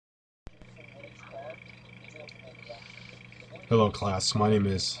Hello class, my name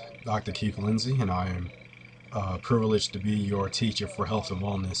is Dr. Keith Lindsey and I am privileged to be your teacher for health and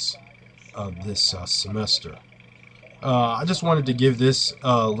wellness this semester. I just wanted to give this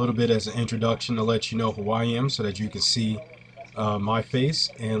a little bit as an introduction to let you know who I am so that you can see my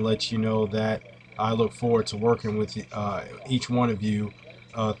face and let you know that I look forward to working with each one of you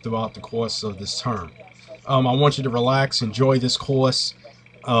throughout the course of this term. I want you to relax, enjoy this course.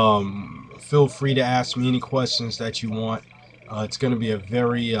 Feel free to ask me any questions that you want. It's going to be a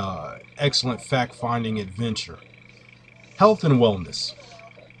very excellent fact-finding adventure. Health and wellness.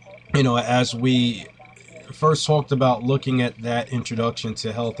 As we first talked about looking at that introduction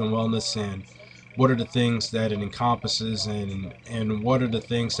to health and wellness and what are the things that it encompasses and what are the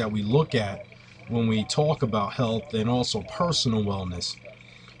things that we look at when we talk about health and also personal wellness.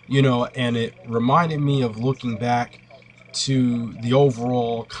 And it reminded me of looking back to the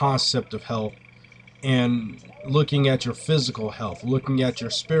overall concept of health and looking at your physical health, looking at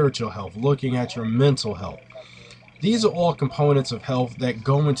your spiritual health, looking at your mental health. These are all components of health that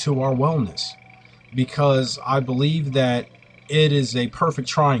go into our wellness, because I believe that it is a perfect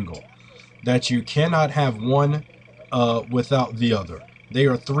triangle, that you cannot have one without the other. They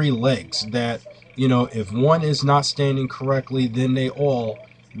are three legs that, if one is not standing correctly, then they all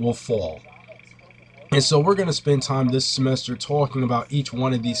will fall. And so we're going to spend time this semester talking about each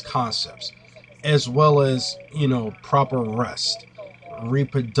one of these concepts, as well as, proper rest,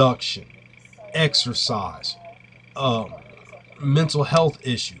 reproduction, exercise, mental health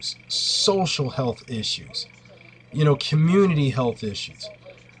issues, social health issues, community health issues.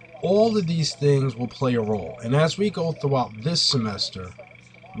 All of these things will play a role. And as we go throughout this semester,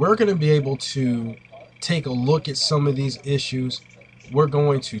 we're going to be able to take a look at some of these issues. We're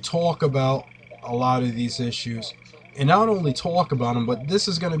going to talk about a lot of these issues. And not only talk about them, but this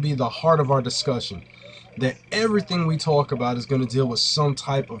is going to be the heart of our discussion, that everything we talk about is going to deal with some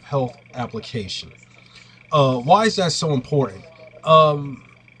type of health application. Why is that so important?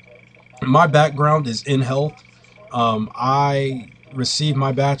 My background is in health. I received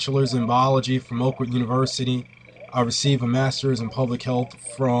my bachelor's in biology from Oakwood University. I received a master's in public health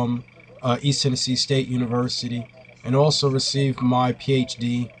from East Tennessee State University, and also received my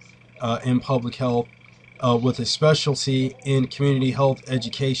PhD in public health with a specialty in community health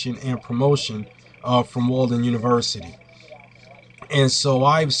education and promotion from Walden University. And so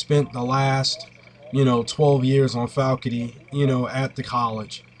I've spent the last 12 years on faculty at the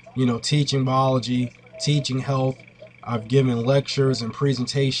college, teaching biology, teaching health. I've given lectures and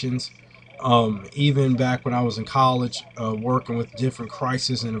presentations even back when I was in college, working with different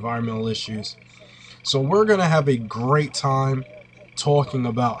crisis and environmental issues. So we're going to have a great time talking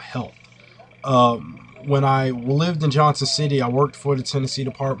about health. When I lived in Johnson City, I worked for the Tennessee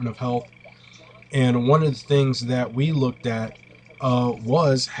Department of Health, and one of the things that we looked at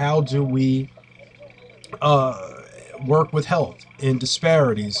was how do we work with health and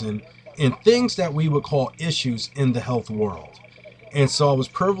disparities and things that we would call issues in the health world. And so I was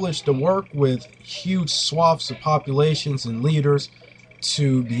privileged to work with huge swaths of populations and leaders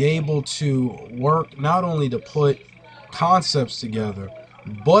to be able to work not only to put concepts together,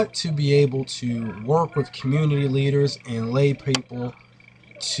 but to be able to work with community leaders and lay people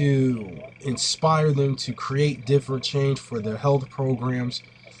to inspire them to create different change for their health programs,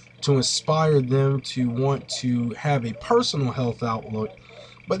 to inspire them to want to have a personal health outlook,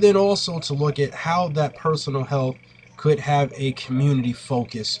 but then also to look at how that personal health could have a community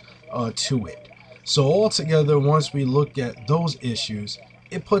focus to it. So altogether, once we look at those issues,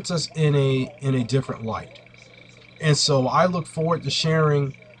 it puts us in a different light. And so I look forward to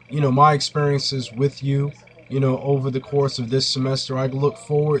sharing, my experiences with you, over the course of this semester. I look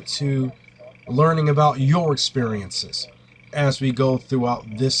forward to learning about your experiences as we go throughout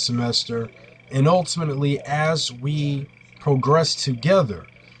this semester. And ultimately, as we progress together,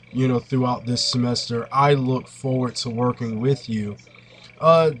 throughout this semester, I look forward to working with you.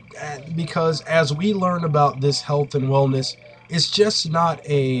 Because as we learn about this health and wellness, it's just not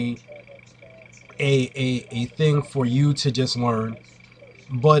a thing for you to just learn,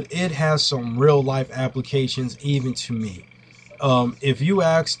 but it has some real life applications even to me. If you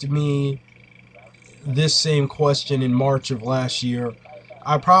asked me this same question in March of last year,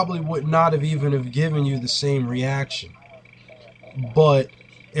 I probably would not have even have given you the same reaction. But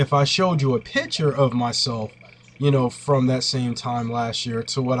if I showed you a picture of myself, from that same time last year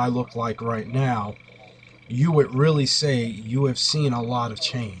to what I look like right now, you would really say you have seen a lot of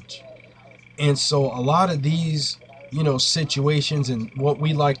change. And so a lot of these, situations and what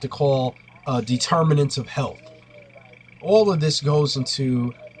we like to call determinants of health, all of this goes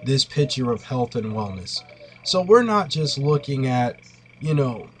into this picture of health and wellness. So we're not just looking at,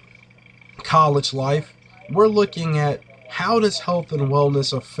 college life. We're looking at how does health and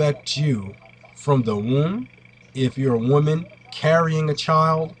wellness affect you from the womb, if you're a woman carrying a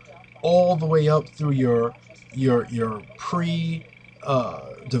child, all the way up through your pre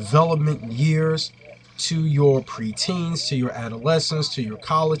development years, to your preteens, to your adolescence, to your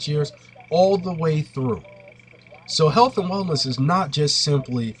college years, all the way through. So health and wellness is not just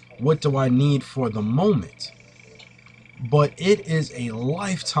simply what do I need for the moment, but it is a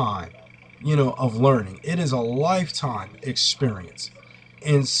lifetime, of learning. It is a lifetime experience.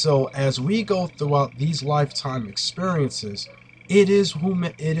 And so as we go throughout these lifetime experiences, it is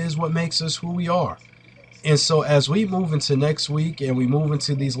what makes us who we are. And so as we move into next week and we move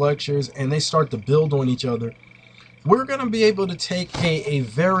into these lectures and they start to build on each other, we're going to be able to take a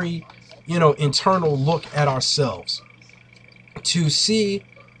very, internal look at ourselves to see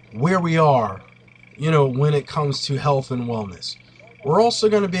where we are, when it comes to health and wellness. We're also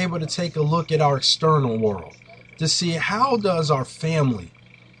going to be able to take a look at our external world to see how does our family,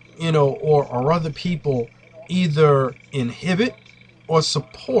 or other people either inhibit or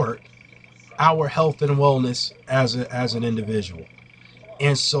support our health and wellness as an individual.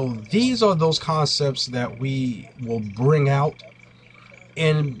 And so these are those concepts that we will bring out.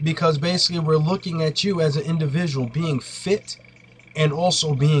 And because basically we're looking at you as an individual being fit and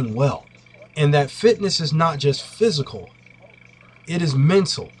also being well. And that fitness is not just physical. It is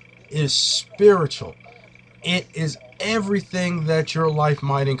mental. It is spiritual. It is everything that your life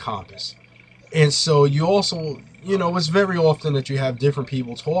might encompass. And so you also, it's very often that you have different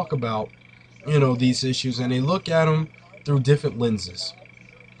people talk about, these issues, and they look at them through different lenses.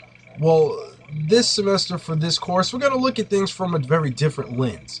 Well, this semester for this course, we're going to look at things from a very different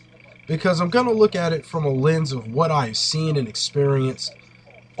lens, because I'm going to look at it from a lens of what I've seen and experienced,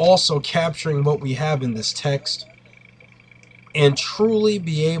 also capturing what we have in this text, and truly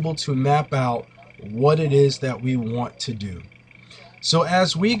be able to map out what it is that we want to do. So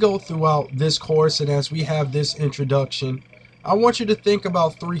as we go throughout this course and as we have this introduction, I want you to think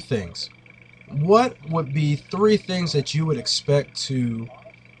about three things. What would be three things that you would expect to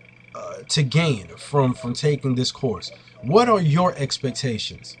gain from taking this course? What are your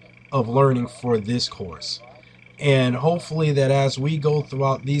expectations of learning for this course? And hopefully that as we go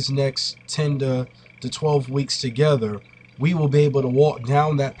throughout these next 10 to 12 weeks together, we will be able to walk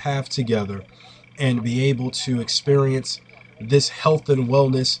down that path together and be able to experience this health and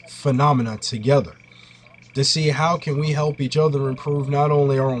wellness phenomena together, to see how can we help each other improve not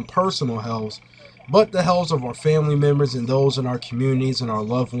only our own personal health, but the health of our family members and those in our communities and our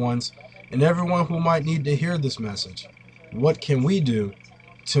loved ones and everyone who might need to hear this message. What can we do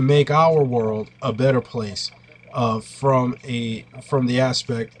to make our world a better place from the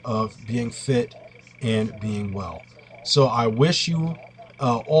aspect of being fit and being well? So I wish you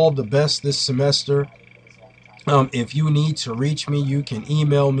all the best this semester. If you need to reach me, you can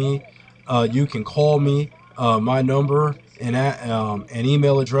email me, you can call me. My number and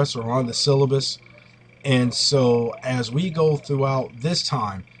email address are on the syllabus. And so as we go throughout this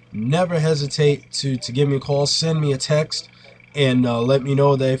time, never hesitate to give me a call, send me a text, and let me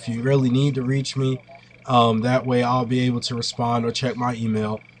know that if you really need to reach me, that way I'll be able to respond or check my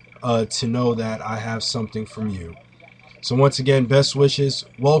email to know that I have something from you. So once again, best wishes.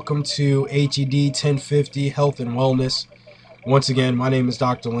 Welcome to HED 1050 Health and Wellness. Once again, my name is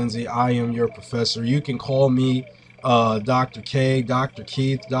Dr. Lindsey. I am your professor. You can call me Dr. K, Dr.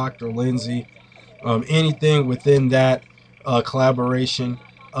 Keith, Dr. Lindsey, anything within that collaboration,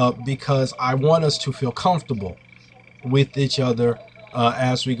 because I want us to feel comfortable with each other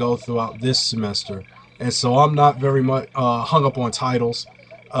as we go throughout this semester. And so I'm not very much hung up on titles,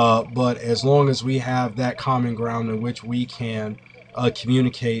 but as long as we have that common ground in which we can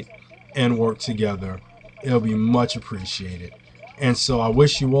communicate and work together, it'll be much appreciated. And so I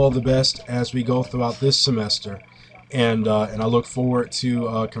wish you all the best as we go throughout this semester, and I look forward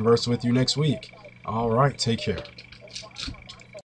to conversing with you next week. All right, take care.